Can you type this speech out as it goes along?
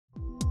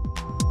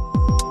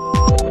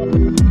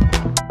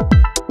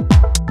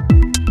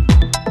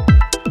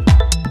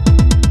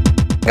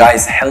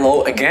Guys,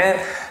 hello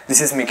again. This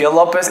is Miguel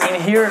Lopez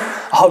in here.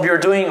 I hope you're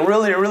doing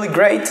really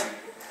great.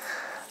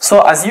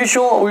 So as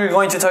usual, we're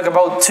going to talk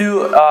about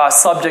two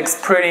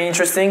subjects pretty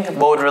interesting,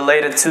 both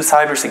related to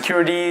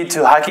cybersecurity,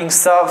 to hacking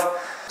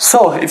stuff.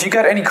 So if you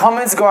got any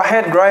comments, go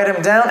ahead, write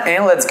them down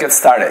and let's get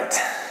started.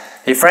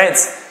 Hey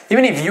friends,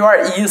 even if you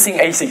are using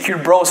a secure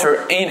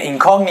browser in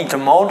incognito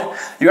mode,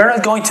 you are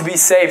not going to be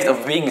saved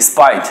of being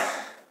spied.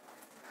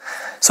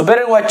 So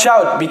better watch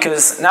out,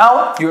 because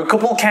now your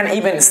couple can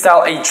even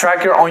install a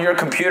tracker on your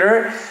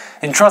computer,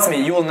 and trust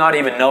me, you will not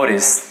even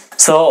notice.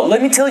 So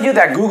let me tell you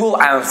that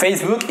Google and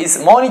Facebook is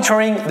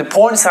monitoring the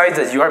porn sites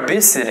that you are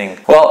visiting.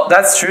 Well,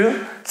 that's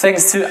true.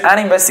 Thanks to an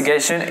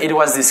investigation, it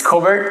was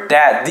discovered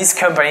that these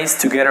companies,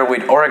 together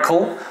with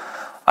Oracle,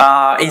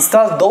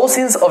 installed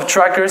dozens of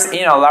trackers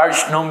in a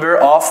large number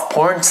of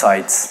porn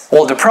sites.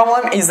 Well, the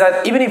problem is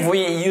that even if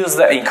we use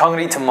the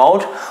incognito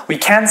mode, we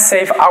can't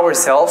save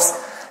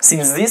ourselves,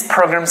 since these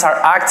programs are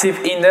active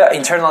in the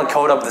internal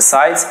code of the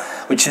sites,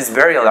 which is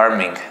very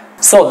alarming.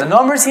 So the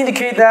numbers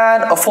indicate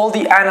that of all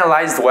the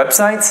analyzed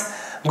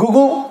websites,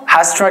 Google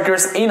has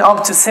trackers in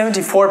up to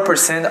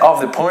 74% of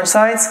the porn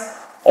sites,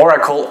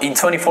 Oracle in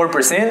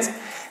 24%,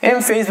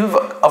 and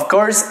Facebook, of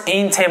course,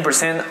 in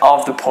 10%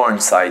 of the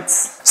porn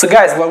sites. So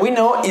guys, what we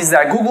know is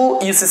that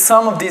Google uses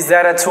some of this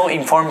data to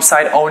inform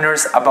site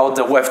owners about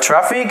the web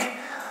traffic.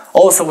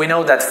 Also, we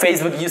know that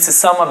Facebook uses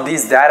some of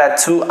this data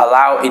to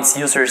allow its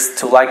users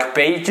to like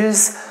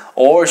pages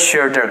or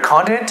share their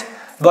content.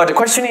 But the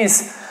question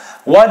is,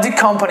 what do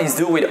companies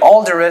do with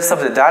all the rest of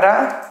the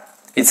data?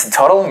 It's a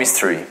total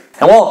mystery.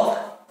 And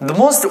well, the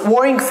most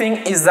worrying thing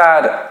is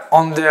that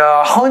on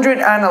the 100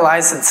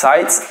 analyzed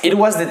sites, it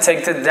was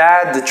detected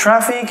that the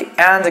traffic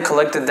and the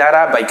collected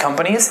data by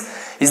companies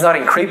is not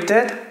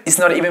encrypted, it's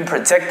not even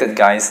protected,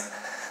 guys.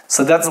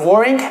 So that's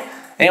worrying.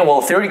 And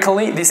well,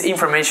 theoretically, this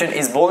information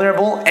is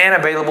vulnerable and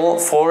available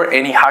for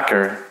any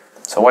hacker.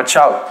 So watch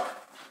out.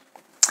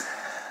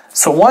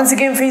 So once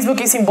again,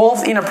 Facebook is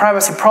involved in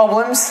privacy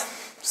problems.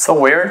 So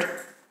weird.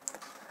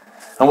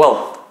 And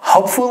well,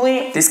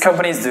 hopefully these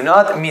companies do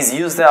not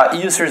misuse the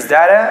user's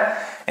data.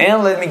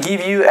 And let me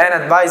give you an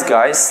advice,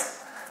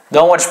 guys.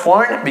 Don't watch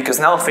porn, because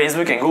now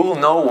Facebook and Google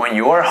know when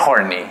you are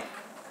horny.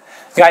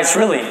 Guys,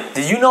 really,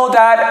 did you know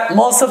that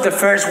most of the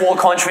first world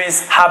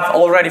countries have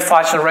already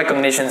facial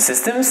recognition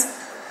systems?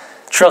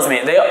 Trust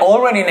me, they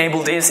already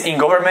enabled this in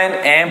government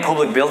and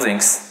public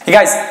buildings. Hey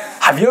guys,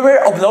 have you ever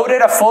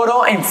uploaded a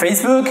photo in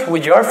Facebook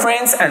with your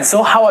friends and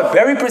saw how a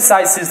very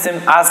precise system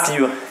asked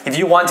you if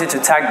you wanted to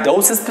tag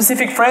those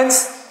specific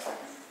friends?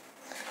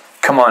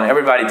 Come on,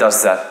 everybody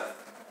does that.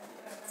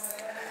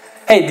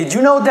 Hey, did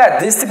you know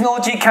that this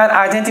technology can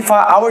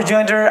identify our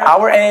gender,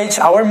 our age,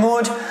 our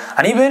mood,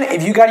 and even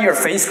if you got your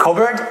face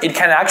covered, it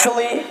can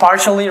actually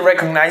partially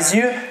recognize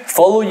you,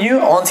 follow you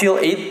until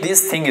it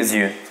distinguishes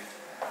you.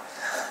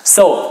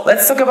 So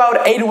let's talk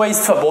about 8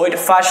 ways to avoid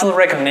facial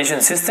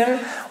recognition system.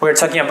 We're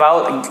talking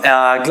about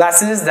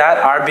glasses that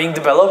are being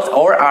developed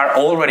or are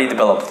already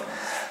developed.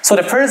 So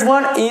the first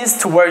one is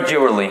to wear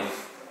jewelry.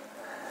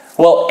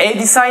 Well, a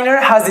designer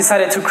has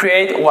decided to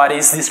create what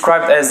is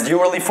described as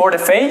jewelry for the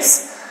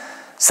face.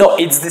 So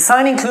its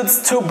design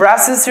includes 2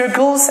 brass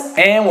circles,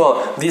 and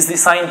well, this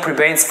design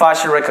prevents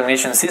facial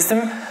recognition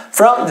system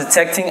from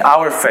detecting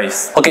our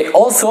face. Okay,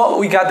 also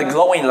we got the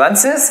glowing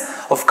lenses.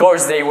 Of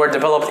course, they were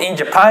developed in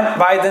Japan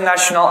by the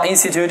National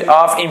Institute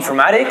of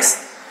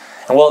Informatics.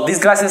 And well, these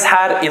glasses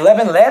had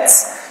 11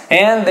 LEDs,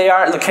 and they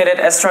are located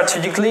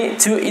strategically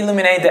to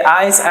illuminate the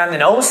eyes and the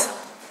nose.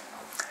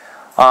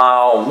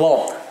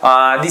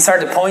 These are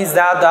the points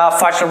that the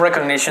facial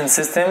recognition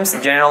systems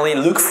generally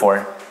look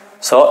for.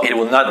 So it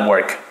will not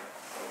work.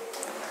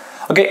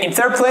 Okay, in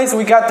third place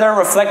we got the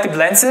reflective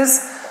lenses.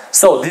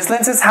 So these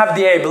lenses have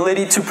the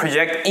ability to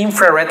project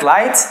infrared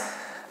light.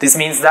 This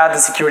means that the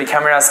security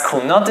cameras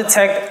could not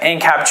detect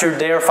and capture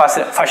their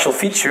facial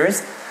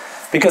features,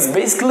 because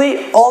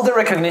basically all the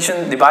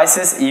recognition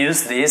devices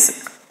use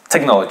this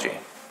technology.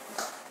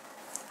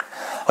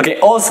 Okay,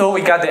 also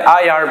we got the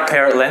IR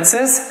pair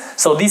lenses.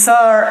 So these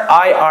are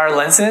IR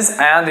lenses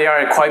and they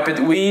are equipped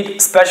with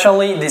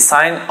specially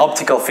designed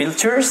optical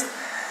filters.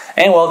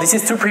 And well, this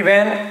is to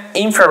prevent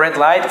infrared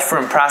light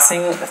from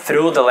passing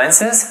through the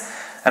lenses.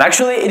 And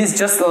actually, it is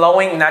just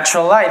allowing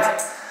natural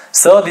light.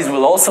 So this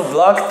will also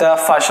block the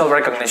facial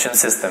recognition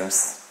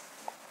systems.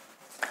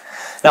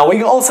 Now,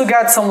 we also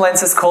got some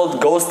lenses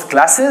called ghost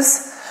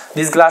glasses.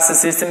 This glasses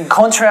system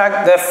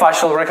counteract the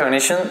facial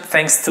recognition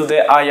thanks to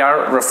the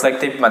IR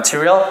reflective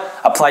material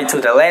applied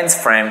to the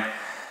lens frame.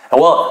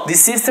 And well,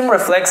 this system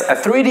reflects a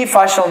 3D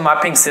facial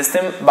mapping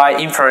system by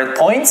infrared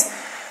points.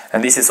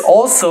 And this is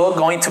also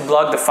going to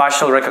block the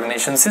facial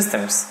recognition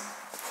systems.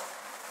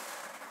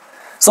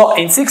 So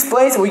in 6th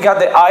place, we got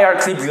the IR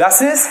clip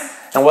glasses.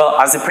 And well,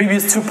 as the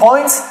previous 2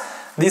 points,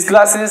 these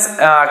glasses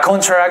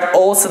counteract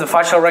also the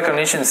facial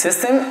recognition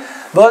system.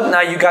 But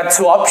now you got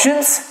 2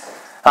 options.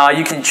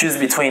 You can choose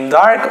between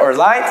dark or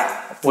light,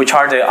 which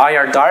are the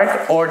IR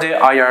dark or the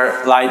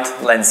IR light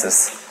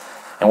lenses.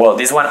 And well,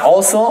 this one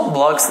also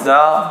blocks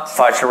the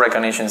facial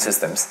recognition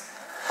systems.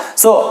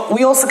 So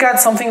we also got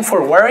something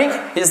for wearing,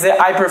 is the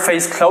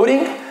hyperface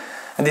clothing.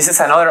 And this is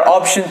another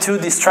option to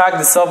distract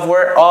the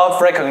software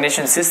of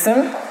recognition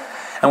system.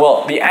 And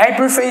well, the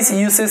hyperface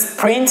uses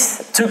print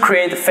to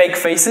create fake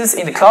faces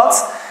in the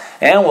clouds.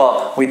 And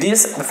well, with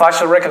this, the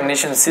facial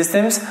recognition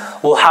systems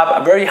will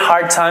have a very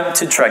hard time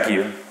to track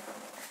you.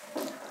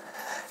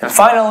 And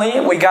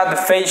finally, we got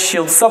the face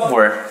shield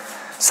software.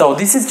 So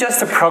this is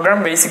just a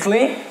program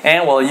basically,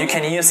 and well, you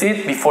can use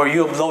it before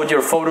you upload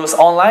your photos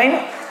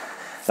online.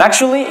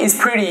 Actually, it's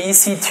pretty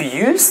easy to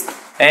use,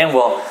 and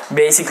well,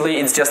 basically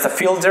it's just a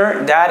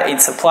filter that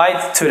it's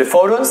applied to the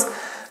photos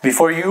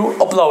before you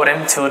upload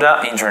them to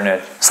the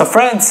internet. So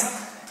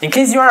friends, in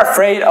case you are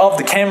afraid of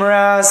the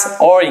cameras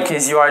or in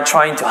case you are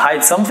trying to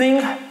hide something,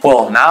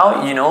 well,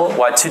 now you know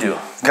what to do.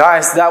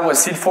 Guys, that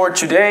was it for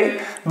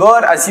today,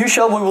 but as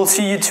usual, we will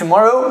see you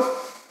tomorrow.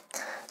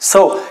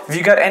 So, if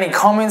you got any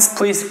comments,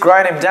 please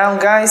write them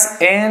down, guys,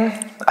 and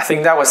I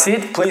think that was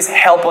it. Please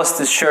help us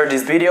to share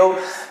this video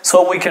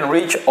so we can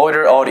reach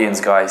other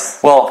audience, guys.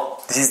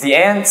 Well, this is the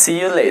end.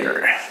 See you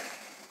later.